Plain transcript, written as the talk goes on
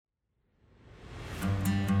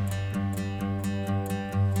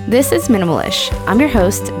This is Minimalish. I'm your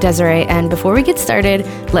host, Desiree, and before we get started,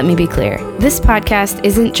 let me be clear. This podcast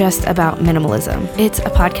isn't just about minimalism. It's a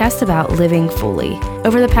podcast about living fully.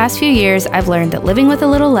 Over the past few years, I've learned that living with a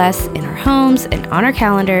little less in our homes and on our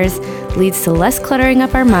calendars leads to less cluttering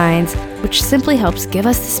up our minds, which simply helps give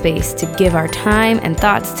us the space to give our time and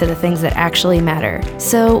thoughts to the things that actually matter.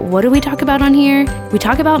 So what do we talk about on here? We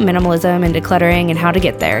talk about minimalism and decluttering and how to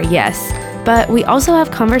get there, yes. But we also have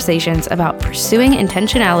conversations about pursuing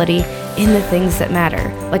intentionality in the things that matter,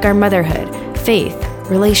 like our motherhood, faith,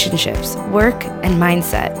 relationships, work, and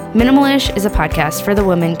mindset. Minimalish is a podcast for the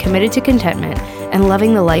women committed to contentment and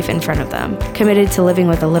loving the life in front of them, committed to living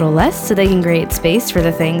with a little less so they can create space for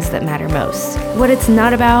the things that matter most. What it's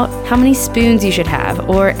not about, how many spoons you should have,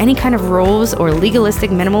 or any kind of rules or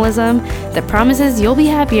legalistic minimalism that promises you'll be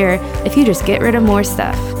happier if you just get rid of more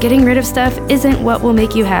stuff. Getting rid of stuff isn't what will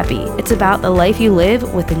make you happy. It's about the life you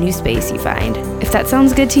live with the new space you find. If that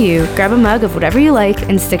sounds good to you, grab a mug of whatever you like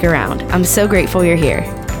and stick around. I'm so grateful you're here.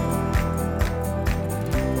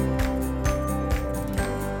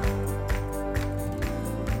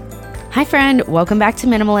 Hi friend, welcome back to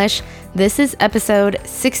Minimalish. This is episode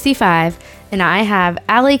 65, and I have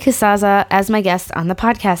Ali Casazza as my guest on the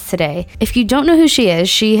podcast today. If you don't know who she is,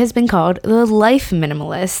 she has been called the Life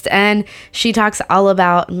Minimalist, and she talks all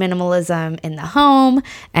about minimalism in the home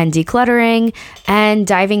and decluttering and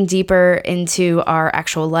diving deeper into our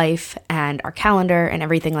actual life and our calendar and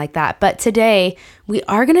everything like that. But today, we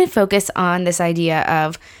are going to focus on this idea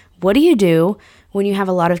of what do you do when you have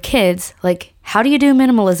a lot of kids? Like, how do you do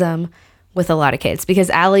minimalism with a lot of kids? Because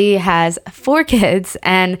Ali has 4 kids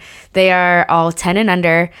and they are all 10 and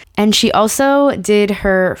under. And she also did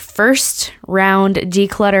her first round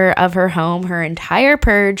declutter of her home, her entire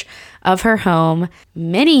purge of her home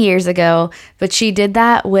many years ago. But she did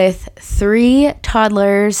that with 3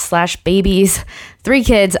 toddlers / babies, 3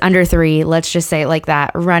 kids under 3, let's just say it like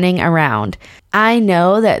that, running around. I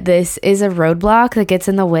know that this is a roadblock that gets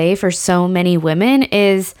in the way for so many women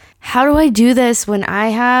is, how do I do this when I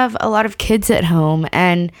have a lot of kids at home?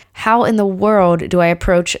 And how in the world do I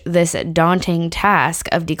approach this daunting task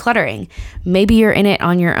of decluttering? Maybe you're in it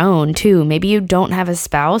on your own too. Maybe you don't have a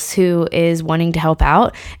spouse who is wanting to help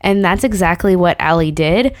out. And that's exactly what Ali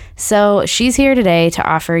did. So she's here today to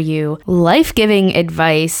offer you life-giving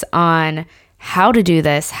advice on how to do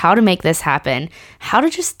this, how to make this happen, how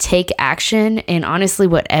to just take action in honestly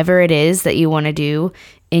whatever it is that you want to do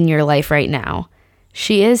in your life right now.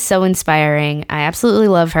 She is so inspiring. I absolutely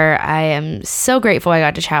love her. I am so grateful I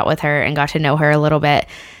got to chat with her and got to know her a little bit.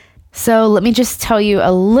 So let me just tell you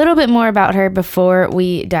a little bit more about her before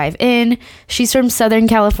we dive in. She's from Southern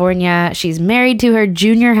California. She's married to her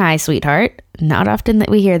junior high sweetheart. Not often that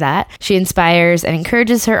we hear that. She inspires and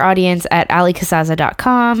encourages her audience at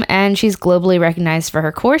alicasazza.com, and she's globally recognized for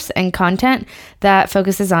her course and content that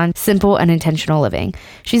focuses on simple and intentional living.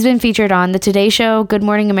 She's been featured on The Today Show, Good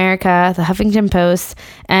Morning America, The Huffington Post,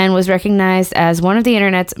 and was recognized as one of the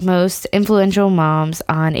internet's most influential moms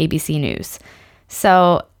on ABC News.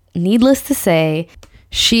 So, needless to say,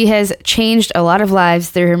 she has changed a lot of lives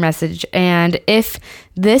through her message. And if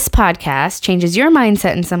this podcast changes your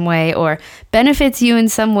mindset in some way or benefits you in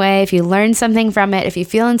some way, if you learn something from it, if you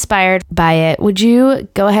feel inspired by it, would you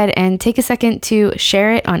go ahead and take a second to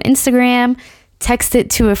share it on Instagram, text it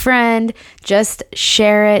to a friend, just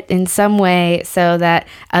share it in some way so that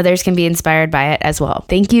others can be inspired by it as well.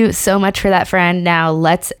 Thank you so much for that, friend. Now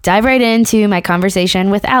let's dive right into my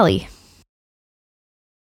conversation with Ali.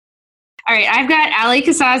 All right, I've got Ali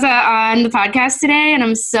Casazza on the podcast today, and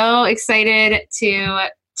I'm so excited to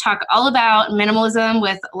talk all about minimalism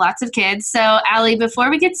with lots of kids. So, Ali, before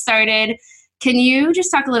we get started, can you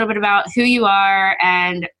just talk a little bit about who you are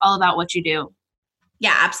and all about what you do?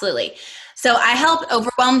 Yeah, absolutely. So I help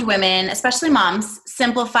overwhelmed women, especially moms,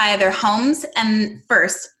 simplify their homes and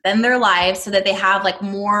first, then their lives so that they have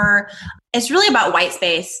more. It's really about white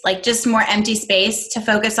space, just more empty space to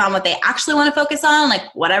focus on what they actually want to focus on,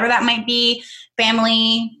 whatever that might be,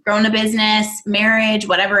 family, growing a business, marriage,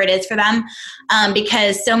 whatever it is for them.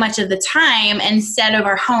 Because so much of the time, instead of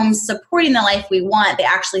our homes supporting the life we want, they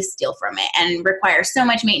actually steal from it and require so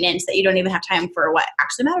much maintenance that you don't even have time for what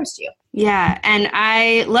actually matters to you. Yeah, and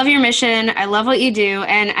I love your mission. I love what you do.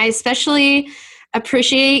 And I especially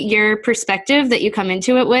appreciate your perspective that you come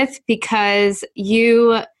into it with, because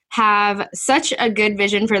you have such a good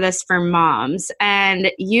vision for this for moms,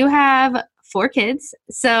 and you have 4 kids.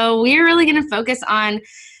 So we're really going to focus on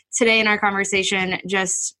today in our conversation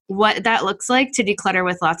just what that looks like to declutter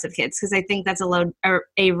with lots of kids, because I think that's a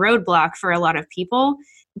roadblock for a lot of people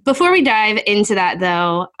Before we dive into that,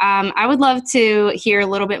 though, I would love to hear a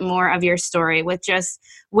little bit more of your story with just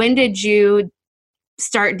when did you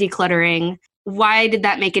start decluttering? Why did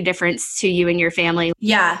that make a difference to you and your family?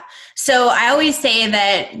 Yeah. So I always say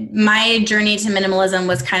that my journey to minimalism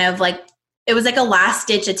was kind of like, it was like a last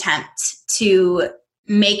ditch attempt to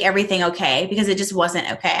make everything okay, because it just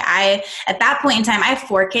wasn't okay. At that point in time, I have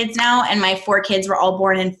 4 kids now, and my 4 kids were all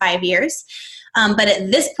born in 5 years. But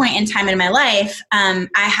at this point in time in my life, I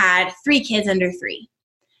had 3 kids under 3.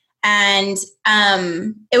 And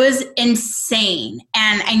it was insane.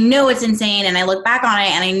 And I know it's insane, and I look back on it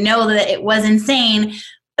and I know that it was insane.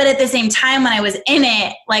 But at the same time, when I was in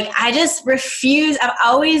it, like, I just refused. I've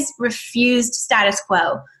always refused status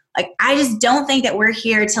quo. Like, I just don't think that we're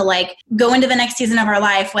here to like go into the next season of our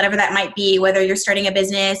life, whatever that might be, whether you're starting a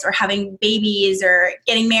business or having babies or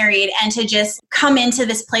getting married, and to just come into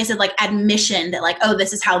this place of like admission that like, oh,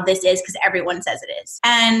 this is how this is because everyone says it is.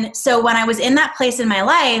 And so when I was in that place in my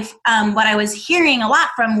life, what I was hearing a lot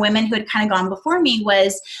from women who had kind of gone before me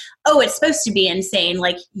was, oh, it's supposed to be insane.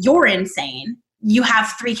 Like, you're insane. You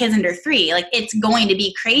have 3 kids under 3. Like, it's going to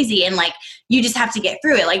be crazy. And like, you just have to get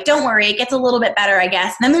through it. Like, don't worry, it gets a little bit better, I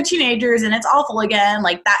guess. And then they're teenagers and it's awful again.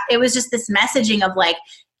 Like that. It was just this messaging of like,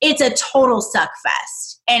 it's a total suck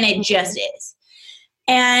fest. And it just is.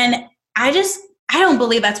 And I don't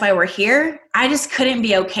believe that's why we're here. I just couldn't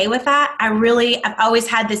be okay with that. I've always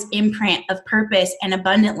had this imprint of purpose and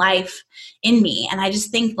abundant life in me. And I just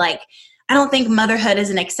think like, I don't think motherhood is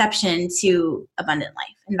an exception to abundant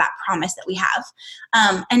life and that promise that we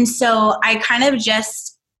have. And so I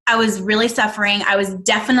was really suffering. I was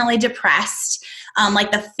definitely depressed.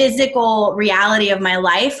 Like, the physical reality of my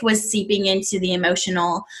life was seeping into the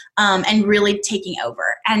emotional and really taking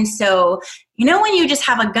over. And so, you know, when you just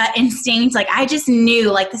have a gut instinct, like, I just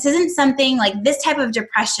knew like, this isn't something like this type of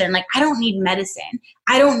depression. Like, I don't need medicine.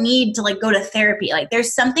 I don't need to like go to therapy. Like,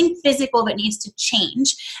 there's something physical that needs to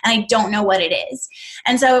change, and I don't know what it is.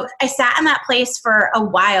 And so I sat in that place for a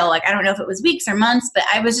while. Like, I don't know if it was weeks or months, but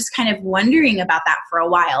I was just kind of wondering about that for a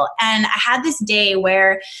while. And I had this day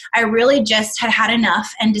where I really just had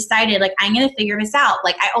enough and decided like, I'm going to figure this out.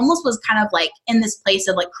 Like, I almost was kind of like in this place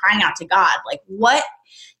of like crying out to God, like, what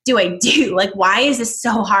do I do? Like, why is this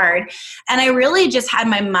so hard? And I really just had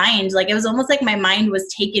my mind, like, it was almost like my mind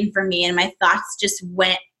was taken from me and my thoughts just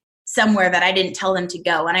went somewhere that I didn't tell them to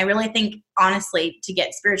go. And I really think, honestly, to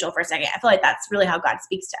get spiritual for a second, I feel like that's really how God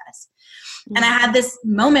speaks to us. Mm-hmm. And I had this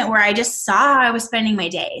moment where I just saw how I was spending my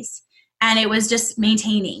days, and it was just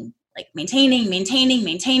maintaining,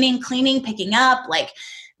 cleaning, picking up, like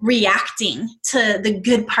reacting to the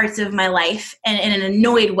good parts of my life in an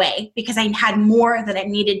annoyed way because I had more that I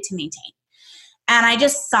needed to maintain. And I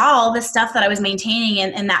just saw all the stuff that I was maintaining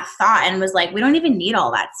in that thought and was like, we don't even need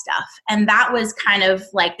all that stuff. And that was kind of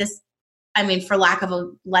like this, I mean, for lack of a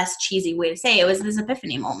less cheesy way to say it, was this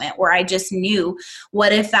epiphany moment where I just knew,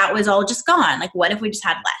 what if that was all just gone? Like, what if we just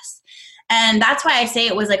had less? And that's why I say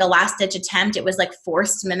it was like a last ditch attempt. It was like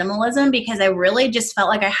forced minimalism because I really just felt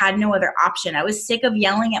like I had no other option. I was sick of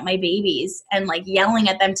yelling at my babies and like yelling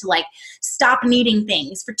at them to like stop needing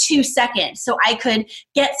things for 2 seconds so I could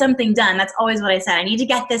get something done. That's always what I said. I need to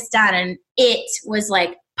get this done. And it was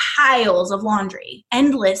like piles of laundry,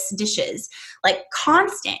 endless dishes, like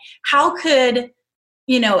constant. How could,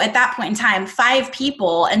 you know, at that point in time, 5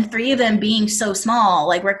 people and 3 of them being so small,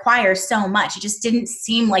 like require so much. It just didn't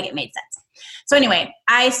seem like it made sense. So anyway,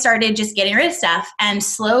 I started just getting rid of stuff, and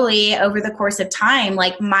slowly over the course of time,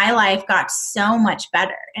 like my life got so much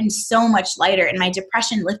better and so much lighter, and my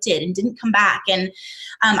depression lifted and didn't come back. And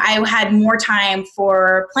I had more time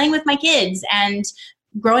for playing with my kids and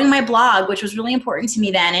growing my blog, which was really important to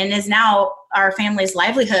me then and is now our family's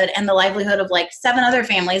livelihood and the livelihood of like 7 other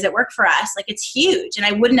families that work for us. Like, it's huge. And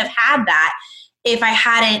I wouldn't have had that if I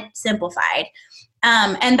hadn't simplified.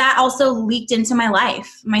 And that also leaked into my life,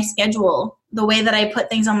 my schedule. The way that I put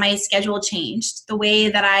things on my schedule changed. The way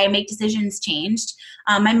that I make decisions changed.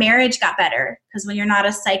 My marriage got better because when you're not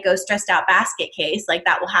a psycho stressed out basket case, like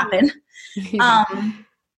that will happen.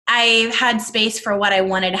 I had space for what I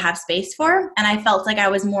wanted to have space for, and I felt like I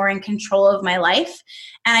was more in control of my life.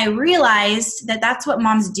 And I realized that that's what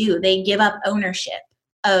moms do. They give up ownership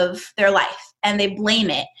of their life and they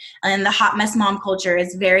blame it. And the hot mess mom culture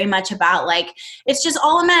is very much about like, it's just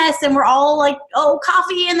all a mess and we're all like, oh,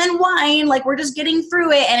 coffee and then wine, like we're just getting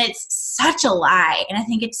through it. And it's such a lie. And I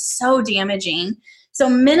think it's so damaging. So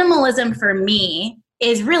minimalism for me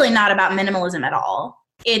is really not about minimalism at all.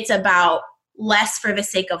 It's about less for the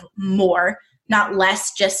sake of more, not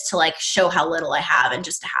less just to like show how little I have and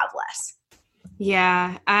just to have less.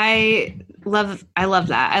 Yeah, I love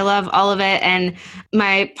that. I love all of it. And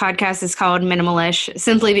my podcast is called Minimalish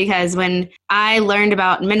simply because when I learned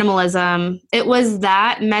about minimalism, it was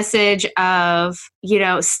that message of,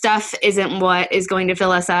 stuff isn't what is going to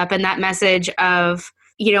fill us up. And that message of,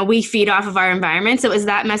 we feed off of our environments. It was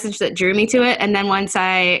that message that drew me to it. And then once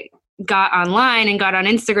I got online and got on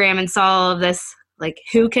Instagram and saw all of this, like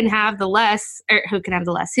who can have the least, who can have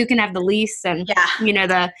the least, and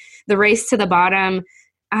the race to the bottom,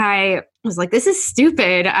 I was like, this is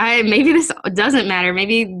stupid. Maybe this doesn't matter.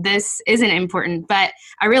 Maybe this isn't important. But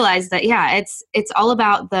I realized that, it's all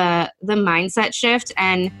about the mindset shift.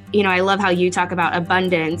 And, I love how you talk about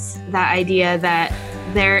abundance, that idea that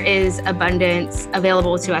there is abundance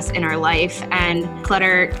available to us in our life, and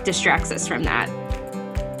clutter distracts us from that.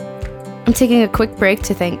 I'm taking a quick break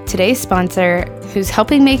to thank today's sponsor, who's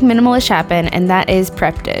helping make Minimalish happen, and that is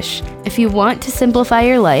Prep Dish. If you want to simplify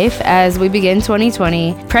your life as we begin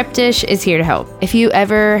 2020, Prep Dish is here to help. If you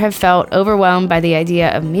ever have felt overwhelmed by the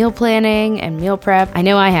idea of meal planning and meal prep, I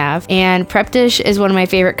know I have, and Prep Dish is one of my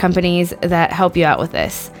favorite companies that help you out with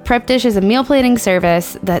this. Prep Dish is a meal planning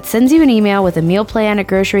service that sends you an email with a meal plan, a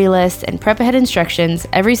grocery list, and prep ahead instructions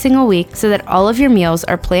every single week so that all of your meals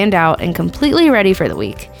are planned out and completely ready for the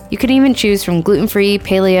week. You can even choose from gluten-free,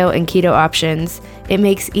 paleo, and keto options. It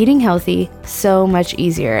makes eating healthy so much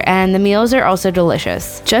easier, and the meals are also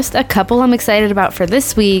delicious. Just a couple I'm excited about for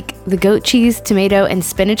this week: the goat cheese, tomato, and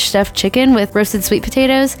spinach stuffed chicken with roasted sweet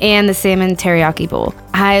potatoes, and the salmon teriyaki bowl.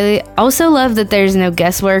 I also love that there's no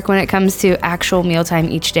guesswork when it comes to actual mealtime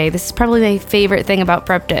each day. This is probably my favorite thing about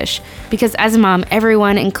Prep Dish, because as a mom,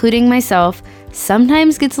 everyone, including myself,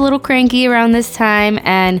 sometimes gets a little cranky around this time,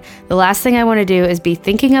 and the last thing I want to do is be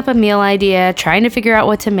thinking up a meal idea, trying to figure out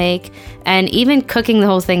what to make, and even cooking the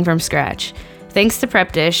whole thing from scratch. Thanks to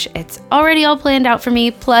Prep Dish, it's already all planned out for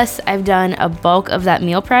me, plus I've done a bulk of that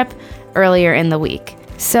meal prep earlier in the week.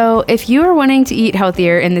 So if you are wanting to eat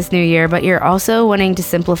healthier in this new year, but you're also wanting to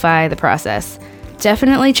simplify the process,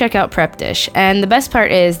 definitely check out Prep Dish. And the best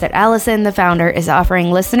part is that Allison, the founder, is offering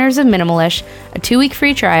listeners of Minimalish a 2-week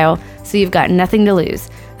free trial, so you've got nothing to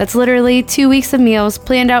lose. That's literally 2 weeks of meals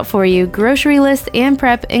planned out for you, grocery list and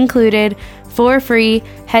prep included, for free.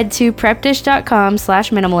 Head to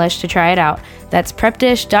prepdish.com/minimalish to try it out. That's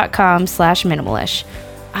prepdish.com/minimalish.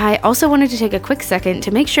 I also wanted to take a quick second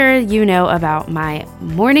to make sure you know about my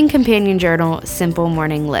morning companion journal, Simple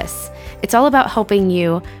Morning Lists. It's all about helping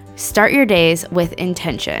you start your days with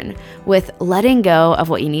intention, with letting go of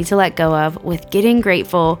what you need to let go of, with getting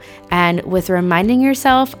grateful, and with reminding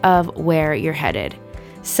yourself of where you're headed.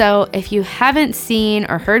 So if you haven't seen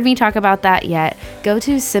or heard me talk about that yet, go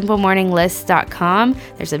to simplemorninglists.com.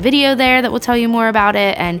 There's a video there that will tell you more about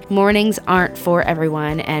it, and mornings aren't for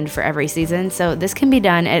everyone and for every season, so this can be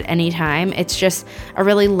done at any time. It's just a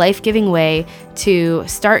really life-giving way to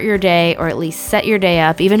start your day, or at least set your day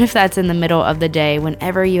up, even if that's in the middle of the day,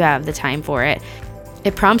 whenever you have the time for it.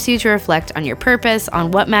 It prompts you to reflect on your purpose, on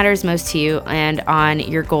what matters most to you, and on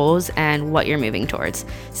your goals and what you're moving towards.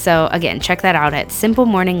 So again, check that out at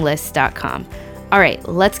simplemorninglists.com. All right,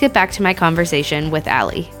 let's get back to my conversation with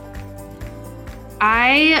Allie.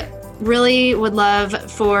 I really would love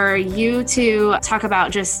for you to talk about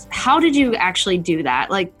just how did you actually do that?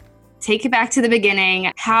 Like, take it back to the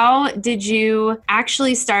beginning. How did you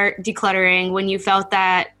actually start decluttering when you felt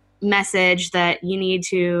that message that you need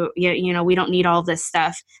to, we don't need all this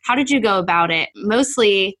stuff? How did you go about it?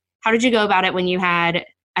 Mostly, how did you go about it when you had,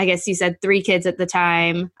 I guess you said 3 kids at the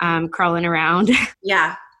time, crawling around?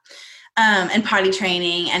 Yeah. And potty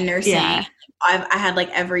training and nursing. Yeah. I had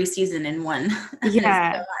like every season in one.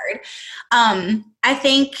 Yeah. It's so hard. I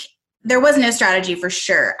think there was no strategy for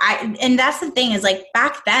sure. And that's the thing is, like,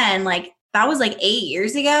 back then, like, that was like 8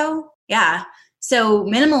 years ago. Yeah. So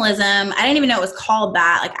minimalism, I didn't even know it was called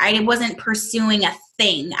that. Like, I wasn't pursuing a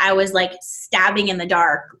thing. I was like stabbing in the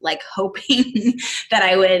dark, like hoping that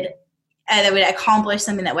I would accomplish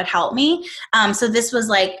something that would help me. So this was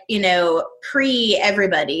like, pre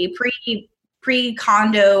everybody, pre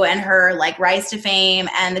Kondo and her like rise to fame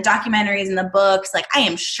and the documentaries and the books. Like, I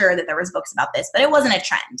am sure that there was books about this, but it wasn't a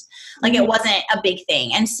trend. Like, it wasn't a big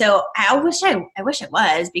thing. And so I wish it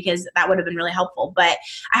was, because that would have been really helpful, but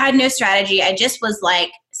I had no strategy. I just was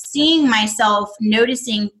like seeing myself,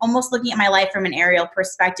 noticing, almost looking at my life from an aerial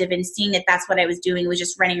perspective and seeing that that's what I was doing, was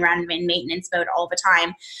just running around in maintenance mode all the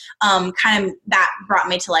time. Kind of that brought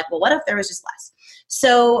me to like, well, what if there was just less?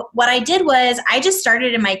 So what I did was I just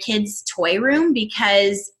started in my kids' toy room,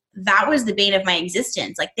 because that was the bane of my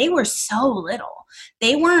existence. Like, they were so little.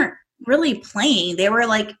 They weren't really playing. They were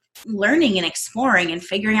like learning and exploring and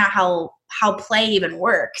figuring out how how play even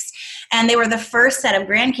works. And they were the first set of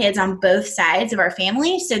grandkids on both sides of our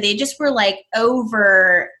family. So they just were like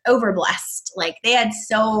over blessed. Like they had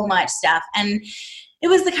so much stuff. And it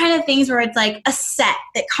was the kind of things where it's like a set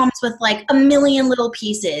that comes with like a million little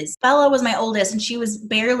pieces. Bella was my oldest and she was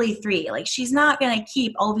barely 3. Like she's not going to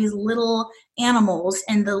keep all these little animals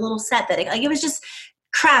in the little set that it was just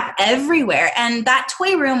crap everywhere. And that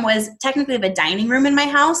toy room was technically the dining room in my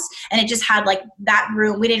house. And it just had like that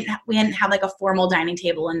room. We didn't have like a formal dining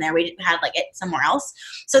table in there. We had like it somewhere else.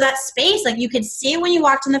 So that space, like you could see it when you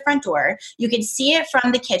walked in the front door. You could see it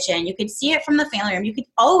from the kitchen. You could see it from the family room. You could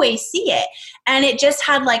always see it. And it just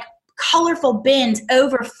had like colorful bins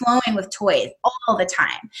overflowing with toys all the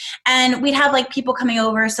time. And we'd have like people coming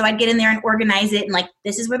over. So I'd get in there and organize it. And like,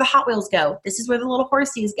 this is where the Hot Wheels go. This is where the little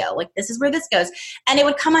horsies go. Like, this is where this goes. And it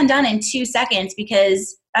would come undone in 2 seconds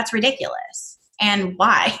because that's ridiculous. And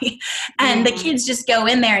why? And the kids just go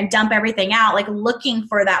in there and dump everything out, like looking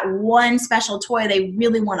for that one special toy they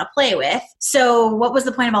really want to play with. So what was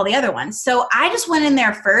the point of all the other ones? So I just went in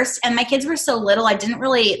there first, and my kids were so little, they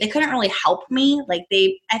couldn't really help me. Like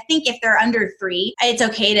I think if they're under 3, it's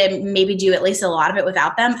okay to maybe do at least a lot of it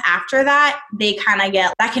without them. After that, they kind of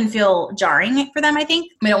that can feel jarring for them, I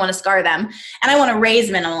think. We don't want to scar them. And I want to raise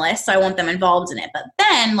minimalists, so I want them involved in it. But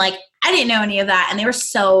then like, I didn't know any of that, and they were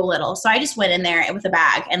so little. So I just went in there with a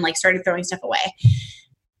bag and like started throwing stuff away.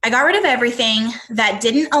 I got rid of everything that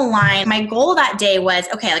didn't align. My goal that day was,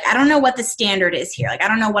 okay, like I don't know what the standard is here. Like I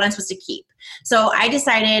don't know what I'm supposed to keep. So I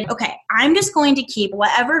decided, okay, I'm just going to keep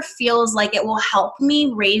whatever feels like it will help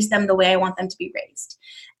me raise them the way I want them to be raised.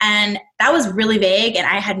 And that was really vague, and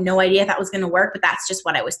I had no idea if that was going to work, but that's just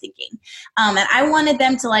what I was thinking. And I wanted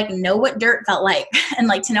them to like know what dirt felt like and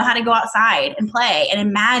like to know how to go outside and play and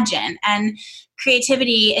imagine. And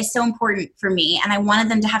creativity is so important for me, and I wanted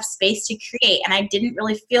them to have space to create. And I didn't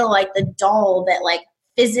really feel like the doll that like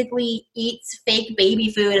physically eats fake baby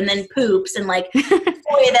food and then poops and like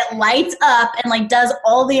toy that lights up and like does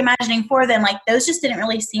all the imagining for them. Like those just didn't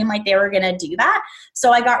really seem like they were going to do that.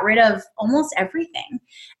 So I got rid of almost everything.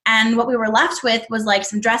 And what we were left with was like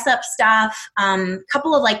some dress up stuff, a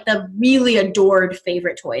couple of like the really adored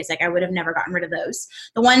favorite toys. Like I would have never gotten rid of those.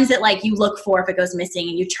 The ones that like you look for if it goes missing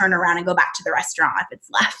and you turn around and go back to the restaurant if it's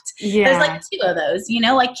left. Yeah. There's like 2 of those,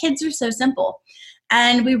 like kids are so simple.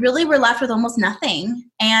 And we really were left with almost nothing.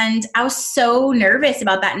 And I was so nervous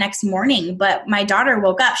about that next morning. But my daughter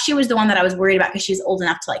woke up. She was the one that I was worried about because she's old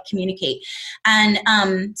enough to like communicate. And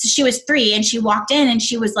so she was 3 and she walked in and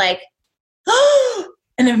she was like, oh,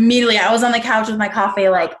 and immediately I was on the couch with my coffee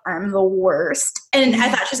like, I'm the worst. And I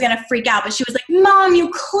thought she was going to freak out. But she was like, Mom, you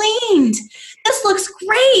cleaned. This looks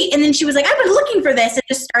great. And then she was like, I've been looking for this, and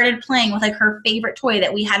just started playing with like her favorite toy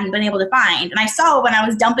that we hadn't been able to find. And I saw when I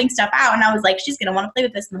was dumping stuff out, and I was like, she's going to want to play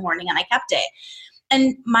with this in the morning. And I kept it.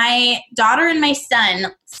 And my daughter and my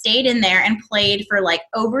son stayed in there and played for like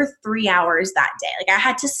over 3 hours that day. Like I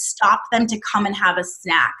had to stop them to come and have a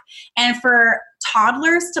snack. And for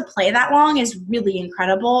toddlers to play that long is really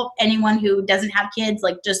incredible. Anyone who doesn't have kids,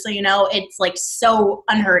 like just so you know, it's like so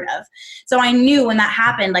unheard of. So I knew when that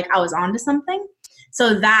happened, like I was onto something.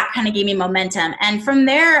 So that kind of gave me momentum. And from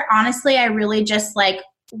there, honestly, I really just like,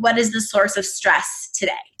 what is the source of stress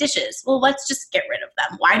today? Dishes. Well, let's just get rid of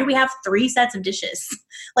them. Why do we have 3 sets of dishes?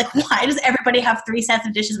 Like, why does everybody have 3 sets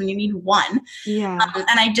of dishes when you need 1? Yeah. And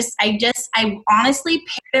I honestly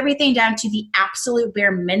pared everything down to the absolute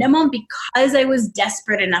bare minimum because I was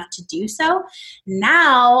desperate enough to do so.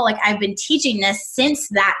 Now, like I've been teaching this since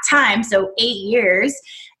that time, so 8 years.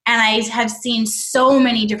 And I have seen so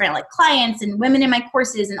many different like clients and women in my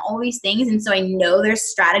courses and all these things. And so I know there's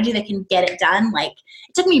strategy that can get it done. Like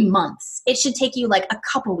it took me months. It should take you like a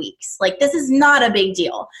couple weeks. Like this is not a big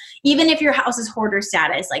deal. Even if your house is hoarder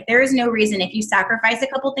status, like there is no reason if you sacrifice a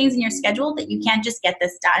couple things in your schedule that you can't just get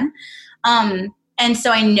this done. And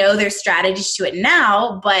so I know there's strategies to it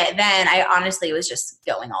now, but then I honestly was just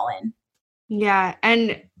going all in. Yeah.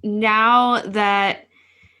 And now that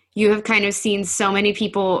you have kind of seen so many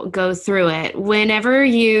people go through it, whenever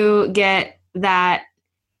you get that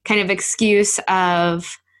kind of excuse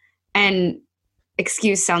of, and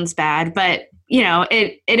excuse sounds bad, but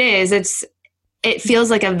it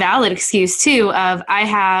feels like a valid excuse too of I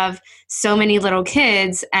have so many little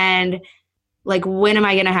kids and like, when am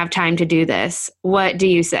I going to have time to do this? What do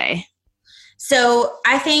you say? So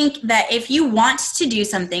I think that if you want to do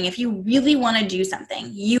something, if you really want to do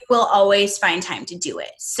something, you will always find time to do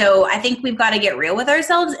it. So I think we've got to get real with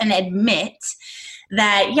ourselves and admit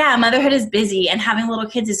that, yeah, motherhood is busy and having little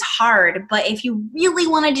kids is hard, but if you really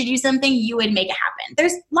wanted to do something, you would make it happen.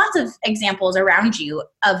 There's lots of examples around you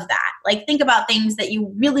of that. Like, think about things that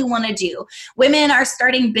you really want to do. Women are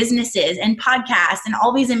starting businesses and podcasts and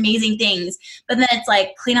all these amazing things, but then it's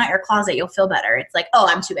like, clean out your closet, you'll feel better. It's like, oh,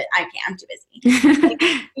 I'm too busy.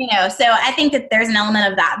 Like, so I think that there's an element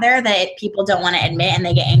of that there that people don't want to admit, and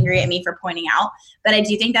they get angry at me for pointing out, but I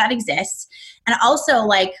do think that exists. And also,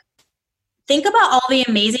 like, think about all the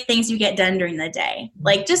amazing things you get done during the day.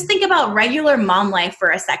 Like, just think about regular mom life for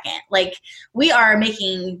a second. Like, we are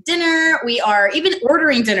making dinner. We are even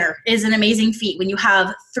ordering dinner is an amazing feat when you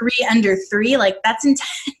have 3 under 3. Like, that's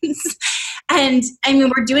intense. And I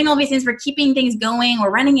mean, we're doing all these things. We're keeping things going. We're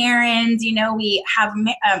running errands. We have,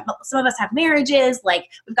 some of us have marriages. Like,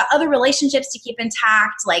 we've got other relationships to keep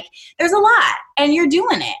intact. Like, there's a lot, and you're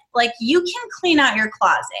doing it. Like, you can clean out your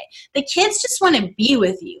closet. The kids just want to be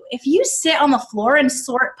with you. If you sit on the floor and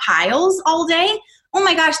sort piles all day, oh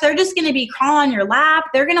my gosh, they're just going to be crawling on your lap.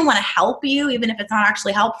 They're going to want to help you, even if it's not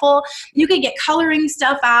actually helpful. You could get coloring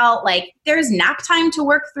stuff out. Like, there's nap time to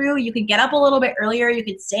work through. You could get up a little bit earlier. You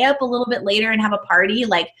could stay up a little bit later and have a party.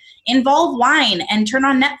 Like, involve wine and turn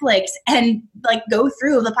on Netflix and, like, go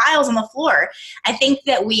through the piles on the floor. I think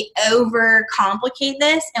that we overcomplicate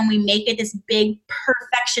this and we make it this big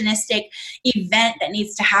perfectionistic event that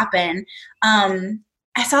needs to happen.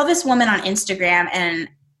 I saw this woman on Instagram, and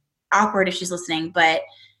awkward if she's listening, but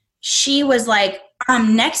she was like,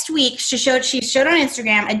 next week, she showed on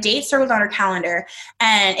Instagram a date circled on her calendar,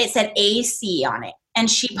 and it said AC on it. And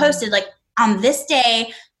she posted, like, on this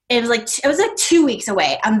day, it was like 2 weeks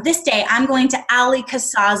away. On this day, I'm going to Ali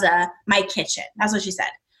Casazza, my kitchen. That's what she said.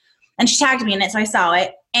 And she tagged me in it, so I saw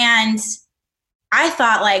it. And I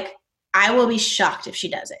thought, like, I will be shocked if she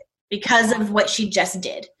does it because of what she just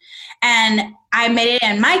did. And I made it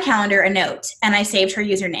in my calendar a note, and I saved her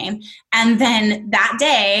username. And then that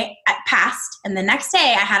day passed, and the next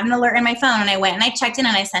day I had an alert in my phone, and I went and I checked in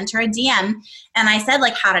and I sent her a DM, and I said,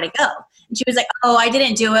 like, how did it go? And she was like, oh, I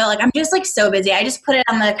didn't do it. Like, I'm just, like, so busy. I just put it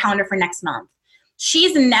on the calendar for next month.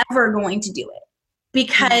 She's never going to do it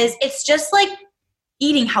because it's just like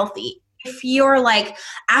eating healthy. If you're like,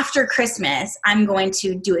 after Christmas, I'm going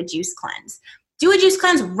to do a juice cleanse. Do a juice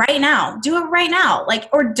cleanse right now. Do it right now. Like,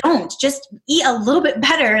 or don't. Just eat a little bit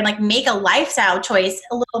better and, like, make a lifestyle choice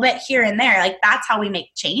a little bit here and there. Like, that's how we make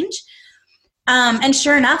change. And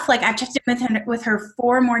sure enough, like, I've checked in with her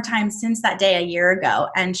 4 more times since that day a year ago,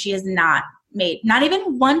 and she has not made not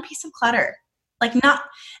even one piece of clutter. Like, not.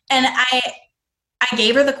 And I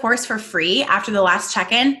gave her the course for free after the last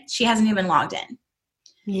check-in. She hasn't even logged in.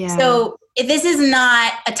 Yeah. So this is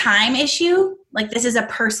not a time issue. Like, this is a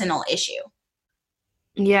personal issue.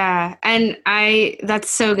 Yeah. And that's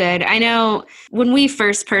so good. I know when we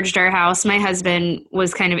first purged our house, my husband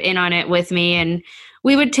was kind of in on it with me, and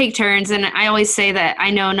we would take turns. And I always say that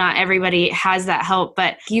I know not everybody has that help,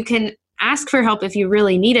 but you can ask for help if you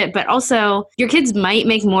really need it. But also, your kids might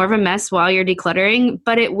make more of a mess while you're decluttering,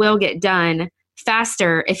 but it will get done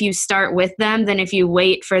faster if you start with them than if you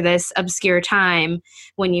wait for this obscure time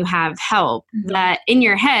when you have help. Mm-hmm. That in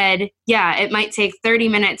your head, yeah, it might take 30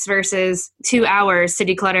 minutes versus 2 hours to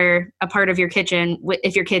declutter a part of your kitchen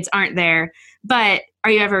if your kids aren't there. But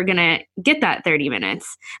are you ever going to get that 30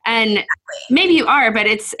 minutes? And maybe you are, but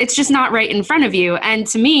it's just not right in front of you. And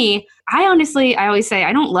to me, I always say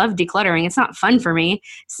I don't love decluttering. It's not fun for me.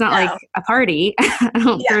 It's not like a party. I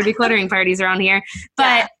don't throw decluttering parties around here.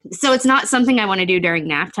 But so it's not something I want to do during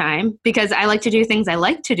nap time, because I like to do things I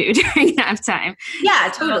like to do during nap time.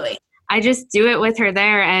 Yeah, totally. So I just do it with her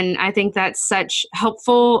there. And I think that's such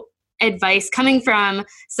helpful advice coming from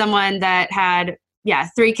someone that had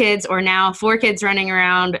 3 kids or now 4 kids running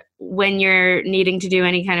around when you're needing to do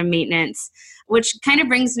any kind of maintenance, which kind of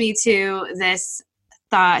brings me to this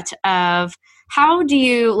thought of how do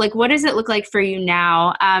you, like, what does it look like for you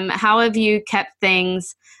now? How have you kept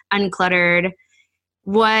things uncluttered?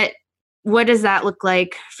 What does that look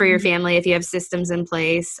like for your family if you have systems in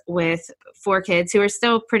place with 4 kids who are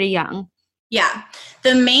still pretty young? Yeah.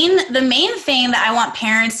 The main thing that I want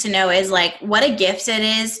parents to know is, like, what a gift it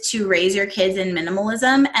is to raise your kids in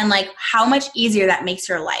minimalism, and, like, how much easier that makes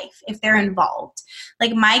your life if they're involved.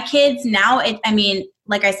 Like, my kids now,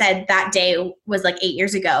 like I said, that day was like 8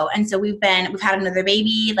 years ago. And so we've had another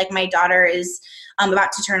baby. Like, my daughter is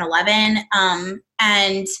about to turn 11.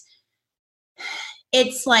 And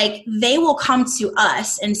it's like, they will come to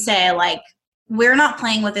us and say, like, we're not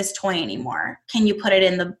playing with this toy anymore. Can you put it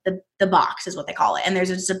in the box is what they call it. And there's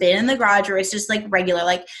just a bin in the garage where it's just like regular,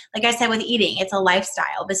 like I said, with eating, it's a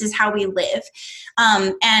lifestyle. This is how we live.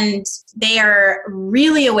 And they are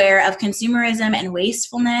really aware of consumerism and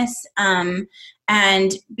wastefulness,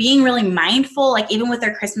 and being really mindful, like even with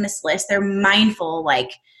their Christmas list, they're mindful,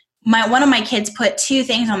 like, one of my kids put 2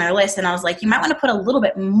 things on their list, and I was like, you might want to put a little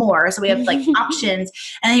bit more. So we have like options.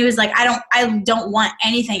 And he was like, I don't want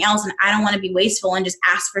anything else, and I don't want to be wasteful and just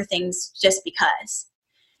ask for things just because.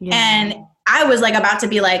 Yeah. And I was like about to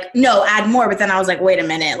be like, no, add more. But then I was like, wait a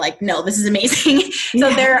minute, like, no, this is amazing. So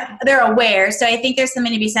they're aware. So I think there's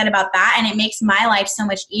something to be said about that. And it makes my life so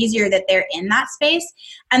much easier that they're in that space.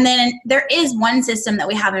 And then there is one system that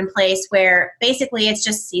we have in place where basically it's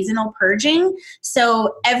just seasonal purging.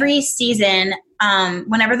 So every season,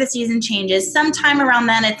 whenever the season changes, sometime around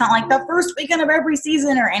then, it's not like the first weekend of every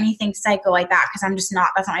season or anything psycho like that, because that's not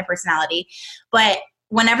my personality. But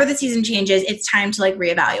whenever the season changes, it's time to like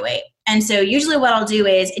reevaluate. And so usually what I'll do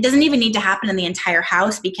is, it doesn't even need to happen in the entire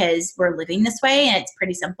house because we're living this way and it's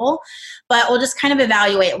pretty simple, but we'll just kind of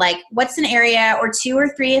evaluate like what's an area or 2 or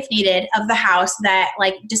 3 if needed of the house that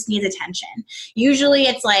like just needs attention. Usually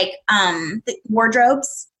it's like the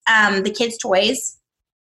wardrobes, the kids' toys,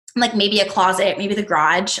 like maybe a closet, maybe the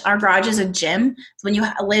garage. Our garage is a gym. So when you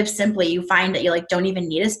live simply, you find that you like don't even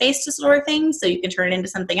need a space to store things, so you can turn it into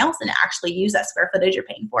something else and actually use that square footage you're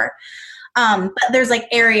paying for. But there's like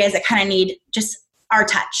areas that kind of need just our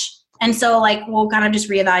touch. And so like we'll kind of just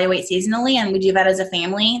reevaluate seasonally, and we do that as a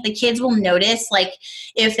family. The kids will notice like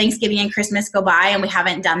if Thanksgiving and Christmas go by and we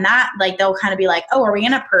haven't done that, like they'll kind of be like, oh, are we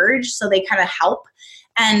gonna purge? So they kind of help.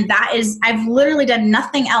 And that is, I've literally done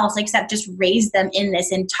nothing else except just raise them in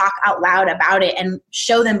this and talk out loud about it and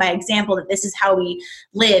show them by example that this is how we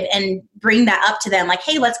live, and bring that up to them. Like,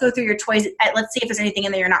 hey, let's go through your toys. Let's see if there's anything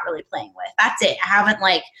in there you're not really playing with. That's it. I haven't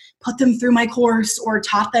like put them through my course or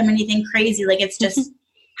taught them anything crazy. Like it's just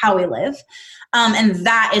how we live. And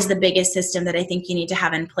that is the biggest system that I think you need to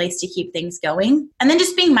have in place to keep things going. And then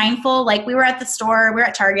just being mindful. Like we were at the store, we were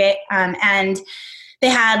at Target, and they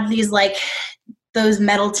had these like those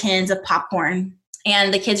metal tins of popcorn,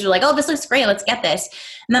 and the kids were like, oh, this looks great, let's get this.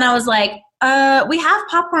 And then I was like, we have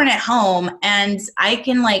popcorn at home, and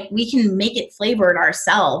we can make it flavored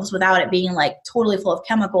ourselves without it being like totally full of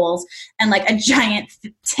chemicals and like a giant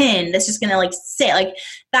tin that's just gonna like sit. Like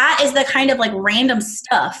that is the kind of like random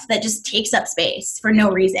stuff that just takes up space for no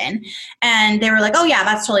reason. And they were like, oh yeah,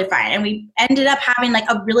 that's totally fine. And we ended up having like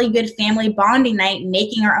a really good family bonding night,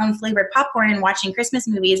 making our own flavored popcorn and watching Christmas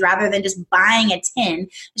movies rather than just buying a tin.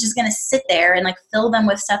 It's just gonna sit there and like fill them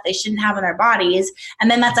with stuff they shouldn't have in their bodies. And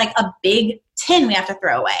then that's like a big tin we have to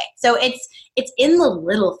throw away. So it's in the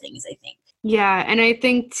little things, I think. Yeah. And I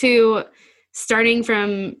think too, starting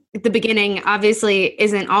from the beginning obviously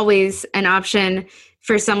isn't always an option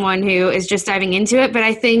for someone who is just diving into it. But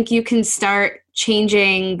I think you can start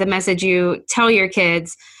changing the message you tell your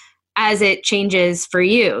kids as it changes for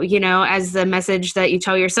you, as the message that you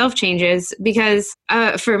tell yourself changes. Because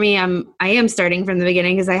for me, I am starting from the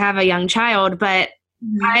beginning because I have a young child, but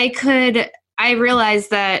I realized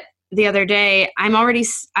that the other day,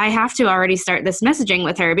 I have to already start this messaging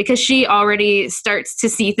with her because she already starts to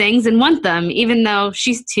see things and want them, even though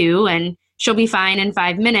she's 2 and she'll be fine in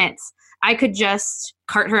 5 minutes. I could just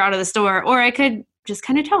cart her out of the store, or I could just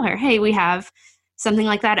kind of tell her, hey, we have something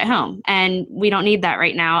like that at home and we don't need that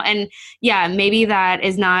right now. And yeah, maybe that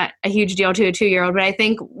is not a huge deal to a 2-year-old, but I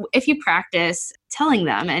think if you practice telling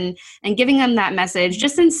them and giving them that message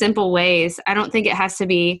just in simple ways, I don't think it has to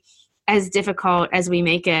be as difficult as we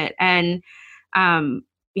make it. And,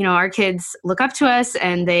 our kids look up to us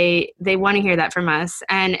and they want to hear that from us.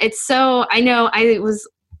 And it's so, I know I was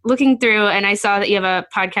looking through and I saw that you have a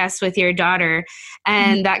podcast with your daughter,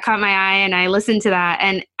 and that caught my eye, and I listened to that.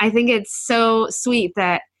 And I think it's so sweet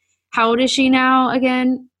that, how old is she now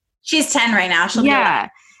again? She's 10 right now. Yeah.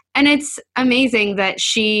 And it's amazing that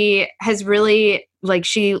she has really,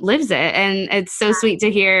 she lives it. And it's so sweet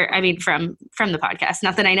to hear, from the podcast,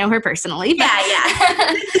 not that I know her personally, but,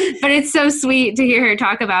 but it's so sweet to hear her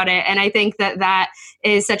talk about it. And I think that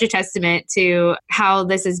is such a testament to how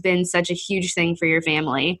this has been such a huge thing for your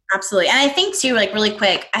family. Absolutely. And I think too, really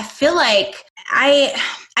quick, I feel like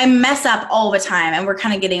I mess up all the time, and we're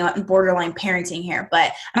kind of getting borderline parenting here,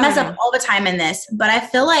 but I mess up all the time in this. But I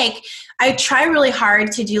feel like I try really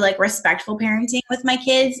hard to do respectful parenting with my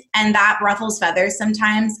kids, and that ruffles feathers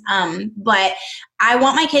sometimes. But I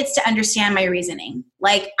want my kids to understand my reasoning.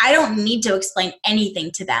 Like, I don't need to explain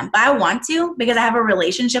anything to them, but I want to because I have a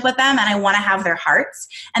relationship with them and I want to have their hearts.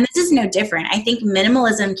 And this is no different. I think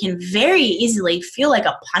minimalism can very easily feel like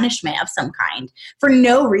a punishment of some kind for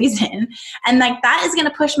no reason. And like, that is going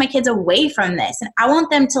to push my kids away from this. And I want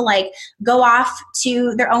them to like go off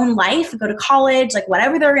to their own life, go to college, like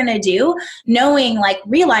whatever they're going to do, knowing, like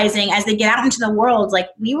realizing as they get out into the world, like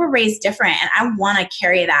we were raised different and I want to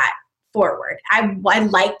carry that forward. I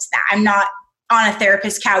liked that. I'm not on a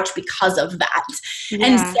therapist couch because of that. Yeah.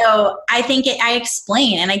 And so I think I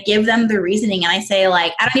explain and I give them the reasoning and I say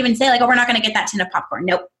like, I don't even say like, oh, we're not going to get that tin of popcorn.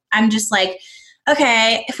 Nope. I'm just like,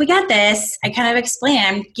 okay, if we get this, I kind of explain,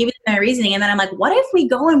 I'm giving them a reasoning. And then I'm like, what if we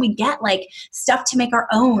go and we get like stuff to make our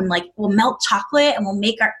own, like we'll melt chocolate and we'll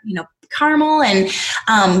make our, caramel and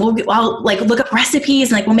I'll like look up recipes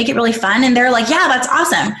and like we'll make it really fun. And they're like, yeah, that's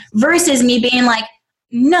awesome. Versus me being like,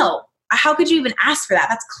 no, how could you even ask for that?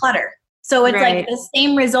 That's clutter. So it's right. Like the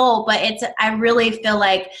same result, but I really feel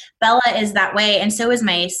like Bella is that way. And so is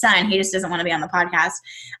my son. He just doesn't want to be on the podcast.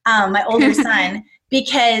 My older son,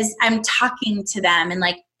 because I'm talking to them and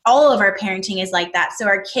like all of our parenting is like that. So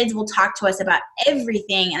our kids will talk to us about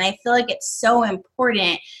everything. And I feel like it's so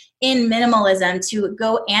important in minimalism to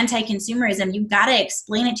go anti-consumerism. You got to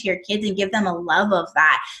explain it to your kids and give them a love of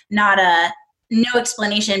that, not a no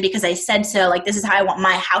explanation because I said so, like this is how I want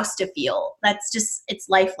my house to feel. That's just, it's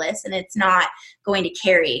lifeless and it's not going to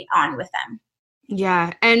carry on with them.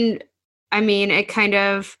 Yeah. And I mean, it kind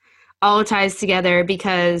of all ties together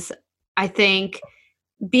because I think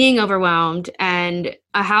being overwhelmed and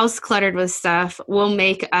a house cluttered with stuff will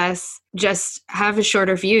make us just have a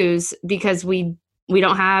shorter fuse because we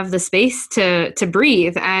don't have the space to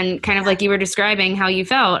breathe. And kind of like you were describing how you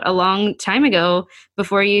felt a long time ago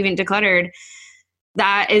before you even decluttered.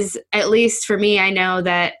 That is, at least for me, I know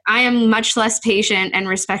that I am much less patient and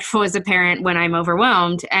respectful as a parent when I'm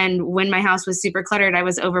overwhelmed. And when my house was super cluttered, I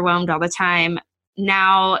was overwhelmed all the time.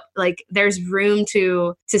 Now, like, there's room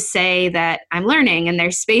to say that I'm learning and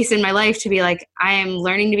there's space in my life to be like, I am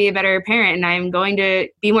learning to be a better parent and I'm going to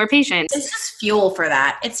be more patient. It's just fuel for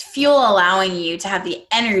that. It's fuel allowing you to have the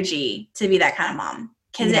energy to be that kind of mom.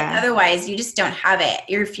 Because otherwise you just don't have it.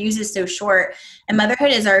 Your fuse is so short and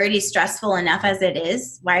motherhood is already stressful enough as it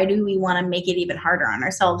is. Why do we want to make it even harder on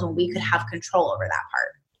ourselves when we could have control over that part?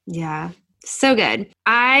 Yeah. So good.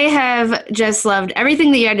 I have just loved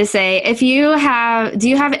everything that you had to say. Do you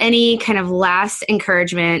have any kind of last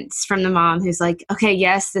encouragements from the mom who's like, okay,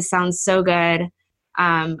 yes, this sounds so good.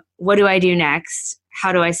 What do I do next?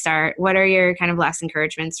 How do I start? What are your kind of last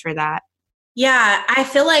encouragements for that? Yeah, I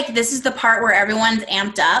feel like this is the part where everyone's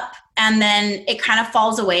amped up and then it kind of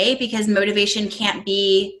falls away because motivation can't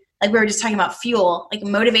be, like we were just talking about fuel, like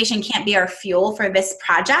motivation can't be our fuel for this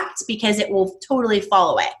project because it will totally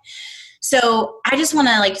fall away. So I just want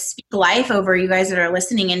to like speak life over you guys that are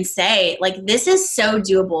listening and say, like, this is so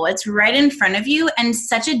doable. It's right in front of you and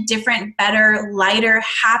such a different, better, lighter,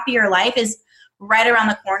 happier life is right around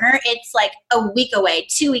the corner. It's like a week away,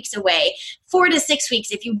 2 weeks away, 4 to 6 weeks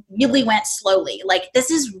if you really went slowly. Like this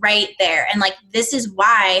is right there. And like this is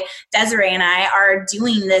why Desiree and I are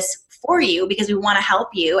doing this for you because we want to help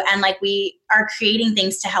you and like we are creating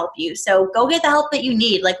things to help you. So go get the help that you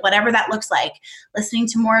need, like whatever that looks like. Listening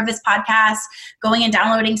to more of this podcast, going and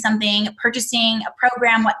downloading something, purchasing a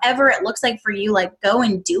program, whatever it looks like for you, like go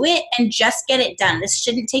and do it and just get it done. This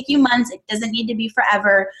shouldn't take you months. It doesn't need to be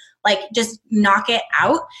forever. Like just knock it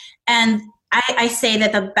out. And I say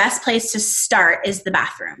that the best place to start is the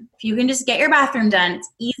bathroom. If you can just get your bathroom done, it's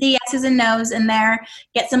easy, X's and O's in there,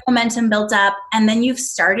 get some momentum built up, and then you've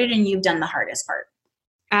started and you've done the hardest part.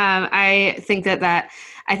 I think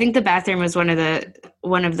I think the bathroom was one of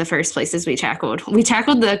the first places we tackled. We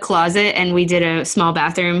tackled the closet and we did a small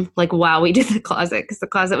bathroom like while we did the closet because the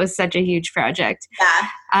closet was such a huge project.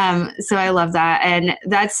 Yeah. So I love that. And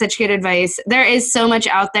that's such good advice. There is so much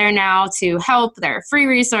out there now to help. There are free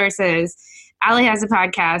resources. Allie has a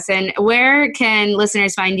podcast. And where can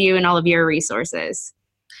listeners find you and all of your resources?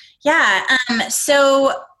 Yeah.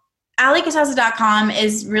 So AllieCasazza.com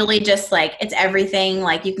is really just like, it's everything.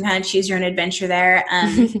 Like you can kind of choose your own adventure there.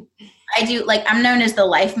 I'm known as the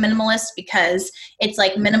life minimalist because it's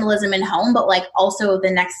like minimalism in home, but like also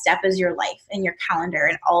the next step is your life and your calendar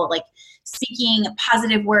and all like speaking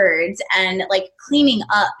positive words and like cleaning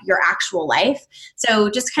up your actual life.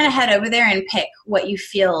 So just kind of head over there and pick what you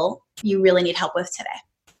feel you really need help with today.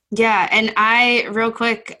 Yeah. And real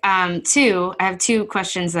quick, I have two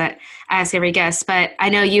questions that I ask every guest, but I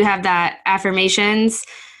know you have that affirmations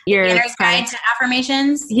Your Beginner's Guide to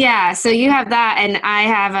Affirmations. Yeah. So you have that. And I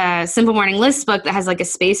have a Simple Morning List book that has like a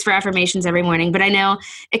space for affirmations every morning. But I know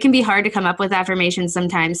it can be hard to come up with affirmations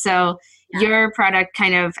sometimes. So your product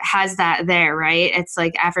kind of has that there, right? It's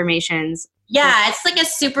like affirmations. Yeah, it's like a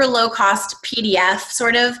super low cost PDF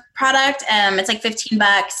sort of product. It's like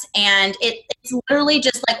 $15 and it's literally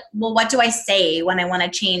just like, well, what do I say when I want to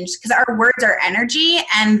change? Because our words are energy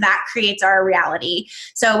and that creates our reality.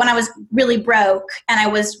 So when I was really broke and I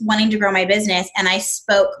was wanting to grow my business and I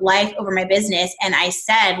spoke life over my business and I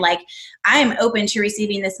said like, I am open to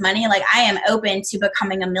receiving this money. Like I am open to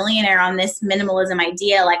becoming a millionaire on this minimalism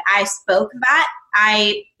idea. Like I spoke that,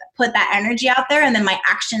 I put that energy out there and then my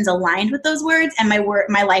actions aligned with those words and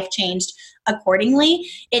my life changed accordingly.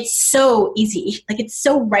 It's so easy. Like it's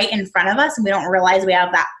so right in front of us and we don't realize we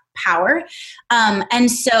have that power.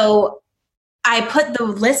 And so I put the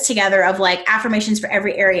list together of like affirmations for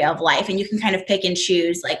every area of life and you can kind of pick and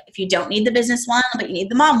choose like if you don't need the business one, but you need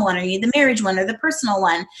the mom one or you need the marriage one or the personal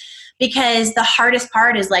one. Because the hardest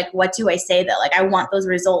part is like, what do I say that like, I want those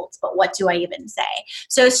results, but what do I even say?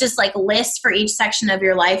 So it's just like lists for each section of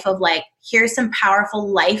your life of like, here's some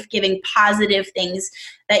powerful life-giving positive things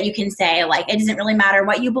that you can say. Like, it doesn't really matter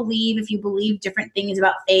what you believe. If you believe different things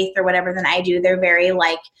about faith or whatever than I do, they're very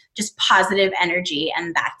like just positive energy.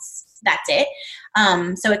 And that's it.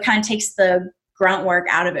 So it kind of takes the grunt work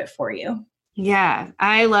out of it for you. Yeah.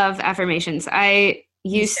 I love affirmations. I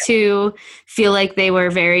used to feel like they were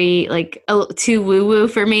very like too woo-woo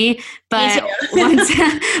for me. But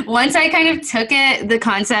once I kind of took the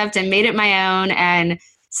concept and made it my own and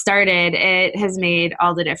started, it has made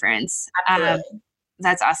all the difference.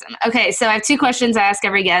 That's awesome. Okay. So I have 2 questions I ask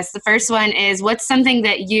every guest. The first one is, what's something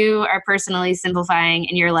that you are personally simplifying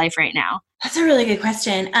in your life right now? That's a really good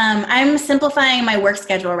question. I'm simplifying my work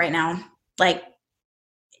schedule right now. Like,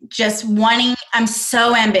 I'm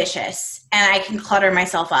so ambitious and I can clutter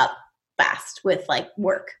myself up fast with like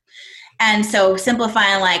work. And so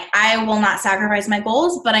simplifying, like I will not sacrifice my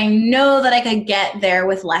goals, but I know that I could get there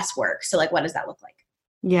with less work. So like, what does that look like?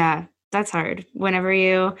 Yeah, that's hard. Whenever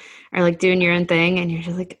you are like doing your own thing and you're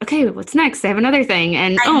just like, okay, what's next? I have another thing.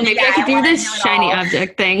 And maybe I could do this shiny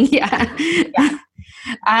object thing. Yeah.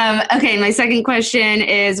 Okay. My second question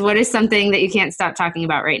is, what is something that you can't stop talking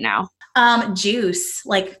about right now? Juice,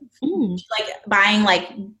 like buying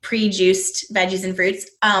like pre-juiced veggies and fruits.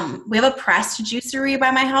 We have a pressed juicery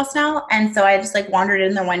by my house now. And so I just like wandered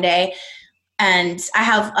in there one day and I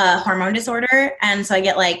have a hormone disorder. And so I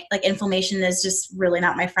get like inflammation is just really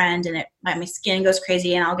not my friend and my skin goes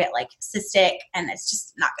crazy and I'll get like cystic and it's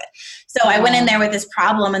just not good. So I went in there with this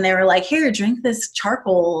problem and they were like, here, drink this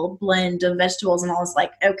charcoal blend of vegetables. And I was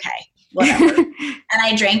like, okay. Whatever. And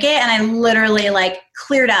I drank it and I literally like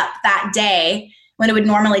cleared up that day when it would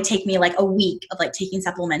normally take me like a week of like taking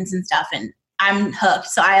supplements and stuff. And I'm hooked.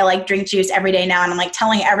 So I like drink juice every day now and I'm like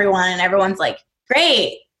telling everyone and everyone's like,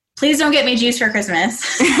 great. Please don't get me juice for Christmas.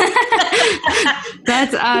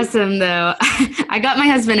 That's awesome though. I got my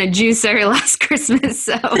husband a juicer last Christmas,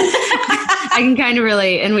 so I can kind of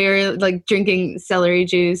relate. And we were like drinking celery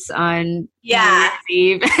juice on New Year's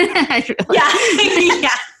Eve. Yeah.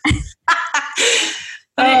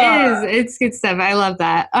 But it's good stuff. I love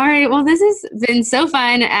that. All right. Well, this has been so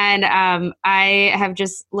fun. And I have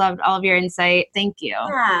just loved all of your insight. Thank you.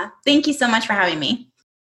 Yeah. Thank you so much for having me.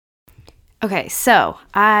 Okay. So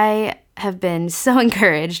I have been so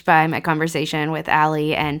encouraged by my conversation with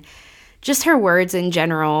Allie and just her words in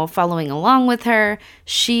general, following along with her.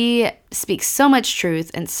 She speaks so much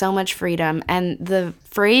truth and so much freedom. And the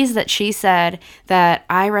phrase that she said that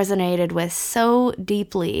I resonated with so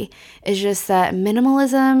deeply is just that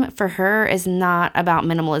minimalism for her is not about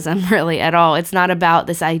minimalism really at all. It's not about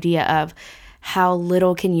this idea of how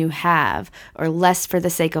little can you have or less for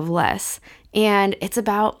the sake of less. And it's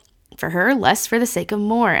about, for her, less for the sake of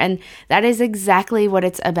more. And that is exactly what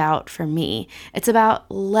it's about for me. It's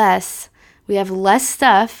about less. We have less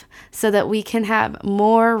stuff so that we can have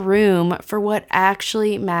more room for what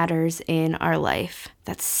actually matters in our life.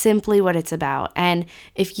 That's simply what it's about. And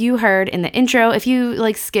if you heard in the intro, if you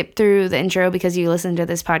like skip through the intro because you listen to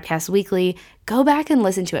this podcast weekly, go back and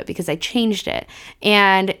listen to it because I changed it.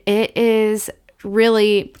 And it is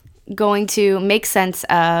really going to make sense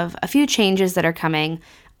of a few changes that are coming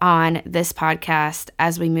on this podcast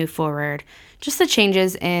as we move forward. Just the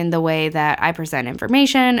changes in the way that I present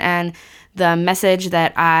information and the message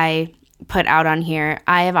that I put out on here.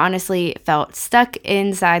 I have honestly felt stuck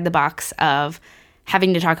inside the box of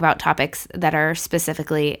having to talk about topics that are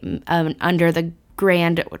specifically under the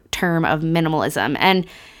grand term of minimalism. And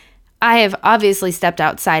I have obviously stepped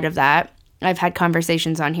outside of that I've had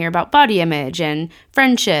conversations on here about body image and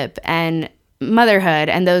friendship and motherhood,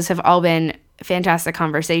 and those have all been fantastic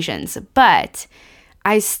conversations. But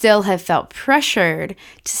I still have felt pressured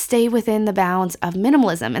to stay within the bounds of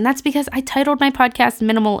minimalism. And that's because I titled my podcast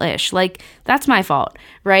Minimal-ish. Like, that's my fault,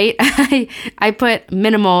 right? I put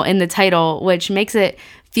minimal in the title, which makes it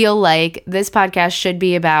feel like this podcast should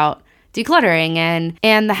be about decluttering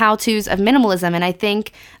and the how-tos of minimalism. And I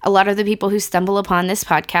think a lot of the people who stumble upon this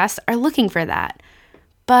podcast are looking for that.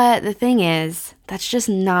 But the thing is, that's just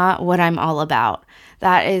not what I'm all about.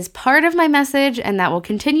 That is part of my message, and that will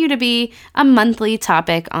continue to be a monthly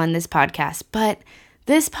topic on this podcast. But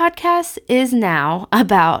this podcast is now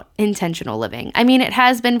about intentional living. I mean, it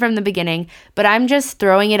has been from the beginning, but I'm just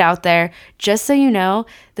throwing it out there just so you know,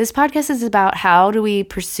 this podcast is about how do we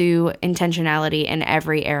pursue intentionality in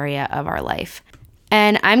every area of our life.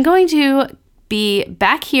 And I'm going to be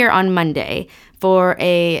back here on Monday for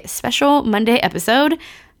a special Monday episode,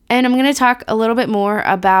 and I'm going to talk a little bit more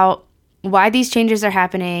about why these changes are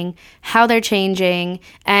happening, how they're changing,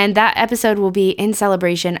 and that episode will be in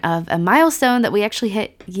celebration of a milestone that we actually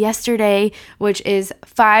hit yesterday, which is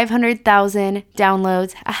 500,000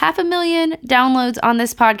 downloads, 500,000 downloads on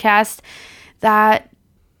this podcast. That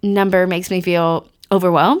number makes me feel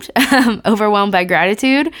overwhelmed, overwhelmed by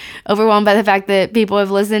gratitude, overwhelmed by the fact that people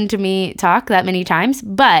have listened to me talk that many times,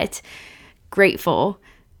 but grateful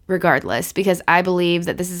regardless, because I believe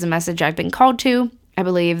that this is a message I've been called to. I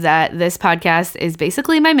believe that this podcast is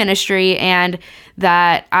basically my ministry and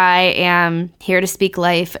that I am here to speak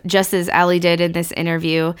life just as Allie did in this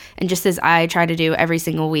interview and just as I try to do every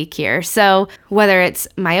single week here. So whether it's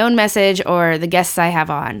my own message or the guests I have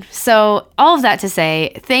on. So all of that to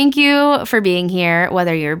say, thank you for being here.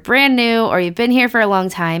 Whether you're brand new or you've been here for a long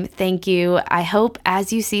time, thank you. I hope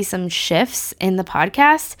as you see some shifts in the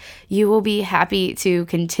podcast, you will be happy to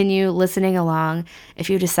continue listening along. If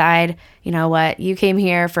you decide, you know what, you came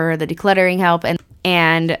here for the decluttering help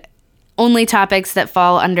and only topics that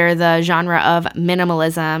fall under the genre of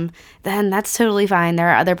minimalism, then that's totally fine. There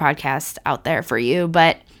are other podcasts out there for you,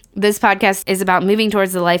 but this podcast is about moving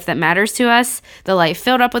towards the life that matters to us, the life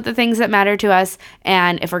filled up with the things that matter to us.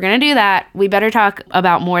 And if we're going to do that, we better talk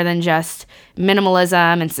about more than just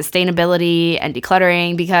minimalism and sustainability and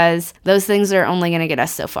decluttering, because those things are only going to get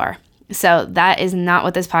us so far. So that is not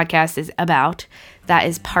what this podcast is about. That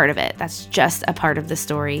is part of it. That's just a part of the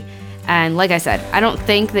story. And like I said, I don't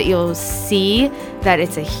think that you'll see that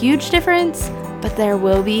it's a huge difference, but there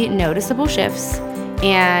will be noticeable shifts.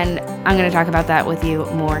 And I'm going to talk about that with you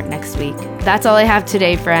more next week. That's all I have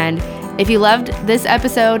today, friend. If you loved this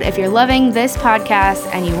episode, if you're loving this podcast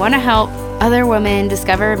and you want to help other women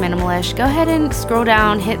discover Minimal-ish, go ahead and scroll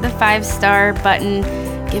down, hit the 5-star button,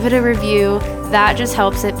 give it a review. That just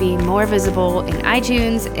helps it be more visible in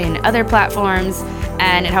iTunes, in other platforms,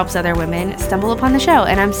 and it helps other women stumble upon the show.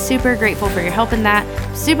 And I'm super grateful for your help in that.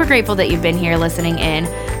 Super grateful that you've been here listening in.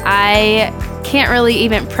 I can't really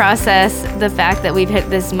even process the fact that we've hit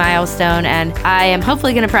this milestone, and I am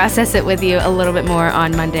hopefully going to process it with you a little bit more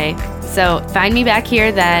on Monday. So find me back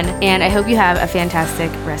here then, and I hope you have a fantastic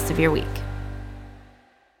rest of your week.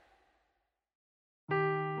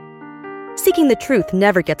 Seeking the truth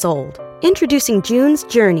never gets old. Introducing June's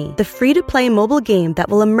Journey, the free-to-play mobile game that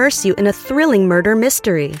will immerse you in a thrilling murder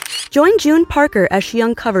mystery. Join June Parker as she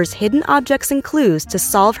uncovers hidden objects and clues to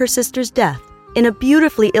solve her sister's death in a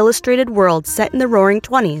beautifully illustrated world set in the Roaring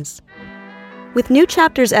 '20s. With new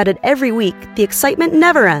chapters added every week, the excitement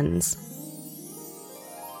never ends.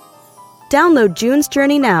 Download June's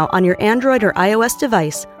Journey now on your Android or iOS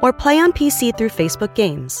device, or play on PC through Facebook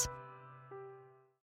Games.